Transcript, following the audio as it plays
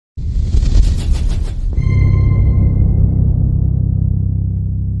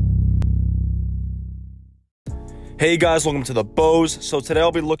Hey guys, welcome to the Bows. So today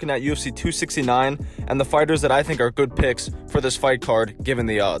I'll be looking at UFC 269 and the fighters that I think are good picks for this fight card given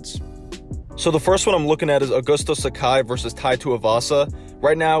the odds. So the first one I'm looking at is Augusto Sakai versus Tai Tuivasa.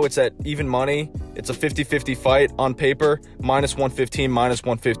 Right now it's at even money. It's a 50-50 fight on paper, minus 115, minus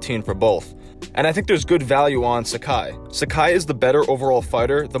 115 for both. And I think there's good value on Sakai. Sakai is the better overall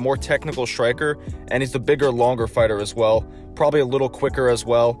fighter, the more technical striker, and he's the bigger, longer fighter as well. Probably a little quicker as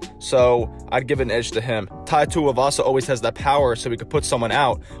well, so I'd give an edge to him. Tai Tuivasa always has that power, so he could put someone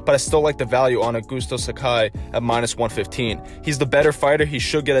out, but I still like the value on Augusto Sakai at minus 115. He's the better fighter. He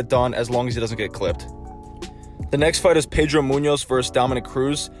should get it done as long as he doesn't get clipped. The next fight is Pedro Munoz versus Dominick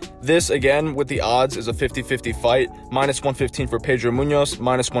Cruz. This, again, with the odds, is a 50-50 fight. Minus 115 for Pedro Munoz,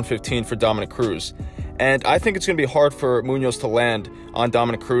 minus 115 for Dominick Cruz. And I think it's going to be hard for Munoz to land on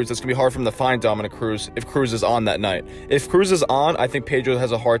Dominick Cruz. It's going to be hard for him to find Dominick Cruz if Cruz is on that night. If Cruz is on, I think Pedro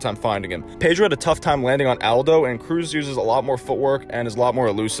has a hard time finding him. Pedro had a tough time landing on Aldo, and Cruz uses a lot more footwork and is a lot more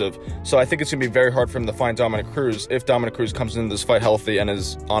elusive. So I think it's going to be very hard for him to find Dominick Cruz if Dominick Cruz comes into this fight healthy and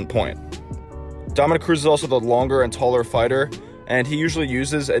is on point. Dominick Cruz is also the longer and taller fighter, and he usually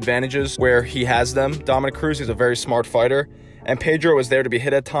uses advantages where he has them. Dominick Cruz is a very smart fighter, and Pedro is there to be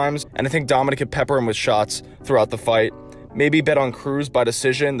hit at times, and I think Dominick could pepper him with shots throughout the fight. Maybe bet on Cruz by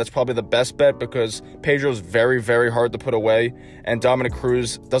decision. That's probably the best bet because Pedro's very, very hard to put away, and Dominick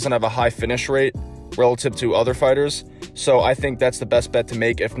Cruz doesn't have a high finish rate relative to other fighters. So I think that's the best bet to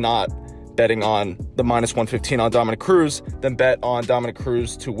make. If not betting on the minus 115 on Dominick Cruz, then bet on Dominick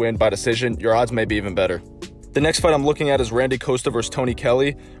Cruz to win by decision. Your odds may be even better. The next fight I'm looking at is Randy Costa versus Tony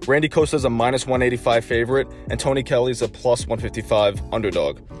Kelly. Randy Costa is a minus 185 favorite, and Tony Kelly is a plus 155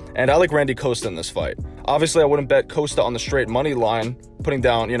 underdog. And I like Randy Costa in this fight. Obviously, I wouldn't bet Costa on the straight money line, putting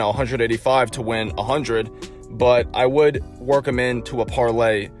down, 185 to win 100, but I would work him into a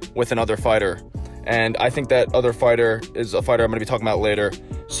parlay with another fighter. And I think that other fighter is a fighter I'm going to be talking about later,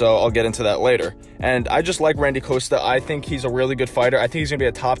 so I'll get into that later. And I just like Randy Costa. I think he's a really good fighter. I think he's going to be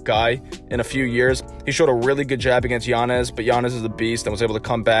a top guy in a few years. He showed a really good jab against Yanez, but Yanez is a beast and was able to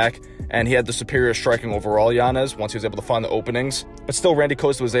come back, and he had the superior striking overall, Yanez, once he was able to find the openings. But still, Randy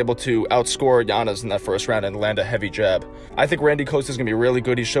Costa was able to outscore Yanez in that first round and land a heavy jab. I think Randy Costa is going to be really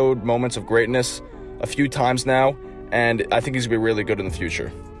good. He showed moments of greatness a few times now, and I think he's going to be really good in the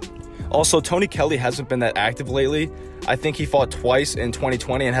future. Also, Tony Kelly hasn't been that active lately. I think he fought twice in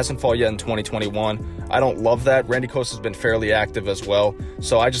 2020 and hasn't fought yet in 2021. I don't love that. Randy Costa's been fairly active as well,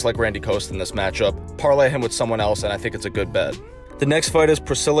 so I just like Randy Costa in this matchup. Parlay him with someone else, and I think it's a good bet. The next fight is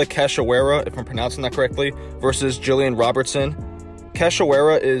Priscilla Cachoeira, if I'm pronouncing that correctly, versus Jillian Robertson.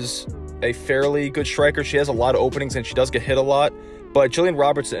 Cachoeira is a fairly good striker. She has a lot of openings, and she does get hit a lot. But Jillian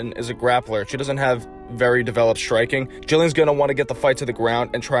Robertson is a grappler. She doesn't have very developed striking. Jillian's going to want to get the fight to the ground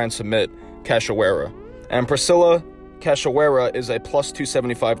and try and submit Cachoeira. And Priscilla Cachoeira is a plus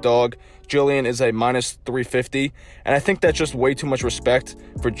 275 dog. Jillian is a minus 350. And I think that's just way too much respect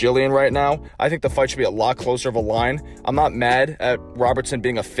for Jillian right now. I think the fight should be a lot closer of a line. I'm not mad at Robertson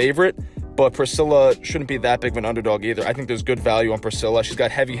being a favorite, but Priscilla shouldn't be that big of an underdog either. I think there's good value on Priscilla. She's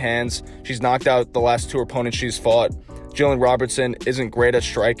got heavy hands. She's knocked out the last two opponents she's fought. Jillian Robertson isn't great at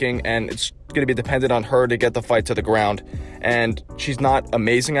striking, and it's going to be dependent on her to get the fight to the ground. And she's not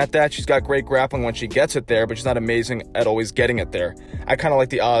amazing at that. She's got great grappling when she gets it there, but she's not amazing at always getting it there. I kind of like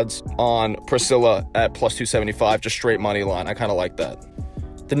the odds on Priscilla at plus 275, just straight money line. I kind of like that.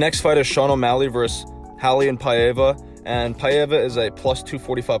 The next fight is Sean O'Malley versus Raulian Paiva. And Paiva is a plus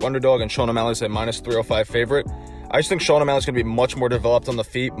 245 underdog, and Sean O'Malley is a minus 305 favorite. I just think Sean O'Malley is going to be much more developed on the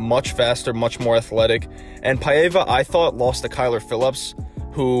feet, much faster, much more athletic. And Paiva, I thought, lost to Kyler Phillips,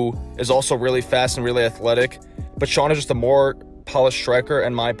 who is also really fast and really athletic. But Sean is just a more polished striker,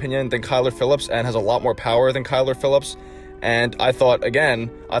 in my opinion, than Kyler Phillips, and has a lot more power than Kyler Phillips. And I thought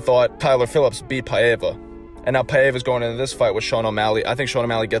Kyler Phillips beat Paiva. And now Paiva is going into this fight with Sean O'Malley. I think Sean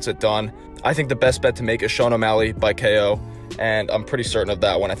O'Malley gets it done. I think the best bet to make is Sean O'Malley by KO, and I'm pretty certain of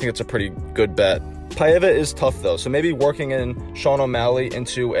that one. I think it's a pretty good bet. Paiva is tough, though, so maybe working in Sean O'Malley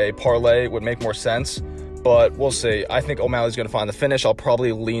into a parlay would make more sense, but we'll see. I think O'Malley's going to find the finish. I'll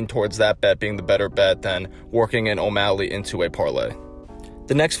probably lean towards that bet being the better bet than working in O'Malley into a parlay.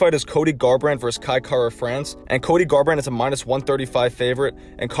 The next fight is Cody Garbrandt versus Kai Kara-France, and Cody Garbrandt is a minus 135 favorite,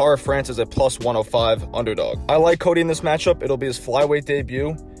 and Kara-France is a plus 105 underdog. I like Cody in this matchup. It'll be his flyweight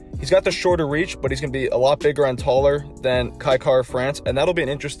debut. He's got the shorter reach, but he's going to be a lot bigger and taller than Kai Kara-France, and that'll be an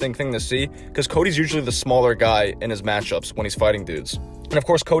interesting thing to see because Cody's usually the smaller guy in his matchups when he's fighting dudes. And of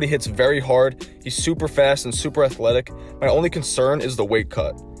course, Cody hits very hard. He's super fast and super athletic. My only concern is the weight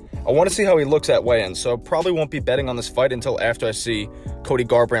cut. I want to see how he looks at weigh-in, so I probably won't be betting on this fight until after I see Cody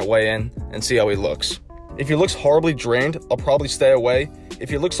Garbrandt weigh in and see how he looks. If he looks horribly drained, I'll probably stay away. If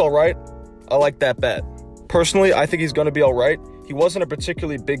he looks alright, I like that bet. Personally, I think he's going to be alright. He wasn't a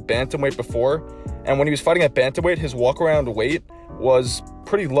particularly big bantamweight before, and when he was fighting at bantamweight, his walk-around weight was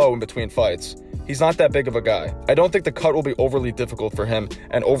pretty low in between fights. He's not that big of a guy. I don't think the cut will be overly difficult for him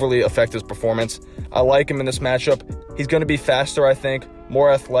and overly affect his performance. I like him in this matchup. He's going to be faster, I think,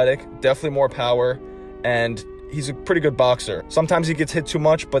 more athletic, definitely more power, and he's a pretty good boxer. Sometimes he gets hit too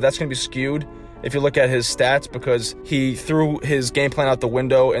much, but that's going to be skewed if you look at his stats, because he threw his game plan out the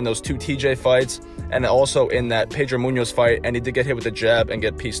window in those 2 TJ fights and also in that Pedro Munoz fight, and he did get hit with a jab and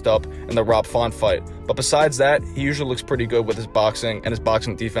get pieced up in the Rob Font fight. But besides that, he usually looks pretty good with his boxing and his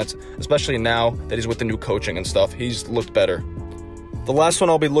boxing defense, especially now that he's with the new coaching and stuff. He's looked better. The last one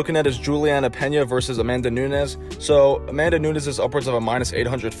I'll be looking at is Juliana Pena versus Amanda Nunes. So Amanda Nunes is upwards of a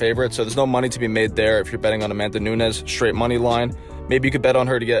 -800 favorite, so there's no money to be made there if you're betting on Amanda Nunes, straight money line. Maybe you could bet on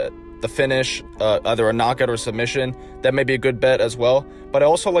her to get the finish, either a knockout or submission. That may be a good bet as well, but I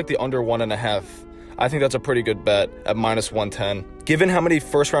also like the under 1.5. I think that's a pretty good bet at -110. Given how many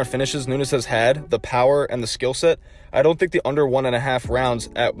first-round finishes Nunes has had, the power and the skill set, I don't think the under 1.5 rounds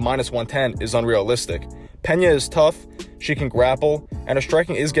at -110 is unrealistic. Pena is tough, she can grapple, and her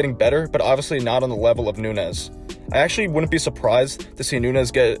striking is getting better, but obviously not on the level of Nunes. I actually wouldn't be surprised to see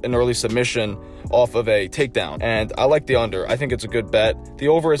Nunes get an early submission off of a takedown, and I like the under. I think it's a good bet. The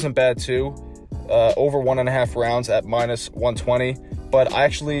over isn't bad too, over 1.5 rounds at -120, but I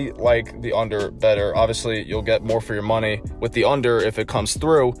actually like the under better. Obviously, you'll get more for your money with the under if it comes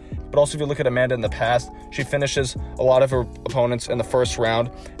through, but also if you look at Amanda in the past, she finishes a lot of her opponents in the first round,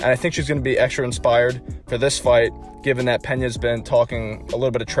 and I think she's going to be extra inspired for this fight, given that Pena's been talking a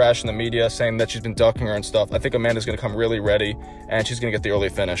little bit of trash in the media, saying that she's been ducking her and stuff. I think Amanda's going to come really ready, and she's going to get the early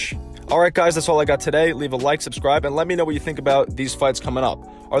finish. All right, guys, that's all I got today. Leave a like, subscribe, and let me know what you think about these fights coming up.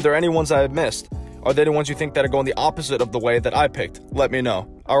 Are there any ones I have missed? Are there any ones you think that are going the opposite of the way that I picked? Let me know.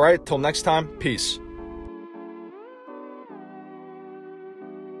 All right, till next time, peace.